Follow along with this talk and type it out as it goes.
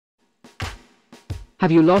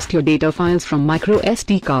Have you lost your data files from micro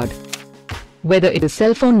SD card? Whether it is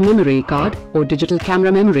cell phone memory card, or digital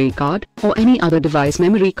camera memory card, or any other device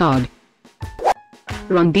memory card,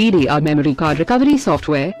 run DDR memory card recovery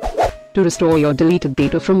software to restore your deleted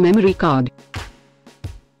data from memory card.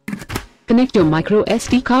 Connect your micro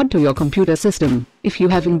SD card to your computer system. If you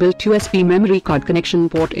have inbuilt USB memory card connection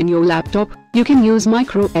port in your laptop, you can use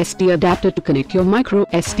micro SD adapter to connect your micro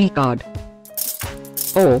SD card.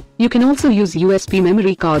 Or, you can also use USB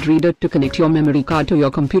memory card reader to connect your memory card to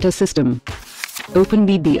your computer system. Open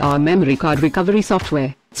DDR memory card recovery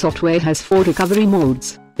software. Software has 4 recovery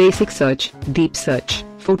modes: Basic Search, Deep Search,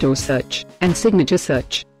 Photo Search, and Signature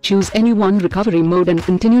Search. Choose any one recovery mode and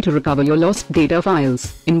continue to recover your lost data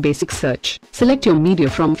files. In Basic Search, select your media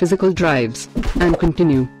from physical drives, and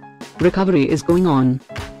continue. Recovery is going on.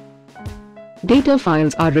 Data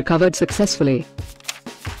files are recovered successfully.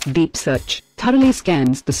 Deep Search thoroughly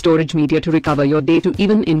scans the storage media to recover your data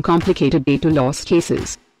even in complicated data loss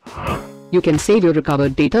cases. You can save your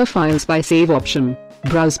recovered data files by Save option.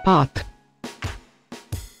 Browse path.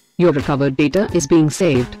 Your recovered data is being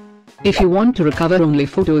saved. If you want to recover only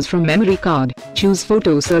photos from memory card, choose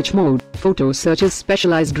Photo Search mode. Photo Search is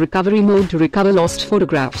specialized recovery mode to recover lost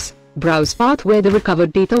photographs. Browse path where the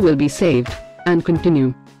recovered data will be saved, and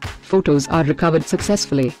continue. Photos are recovered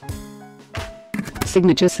successfully.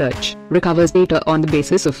 Signature Search recovers data on the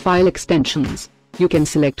basis of file extensions. You can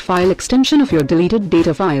select file extension of your deleted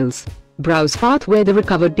data files. Browse path where the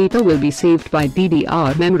recovered data will be saved by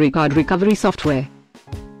DDR memory card recovery software.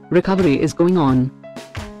 Recovery is going on.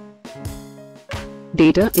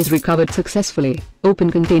 Data is recovered successfully. Open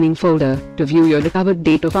containing folder to view your recovered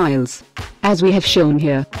data files, as we have shown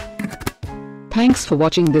here. Thanks for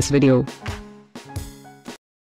watching this video.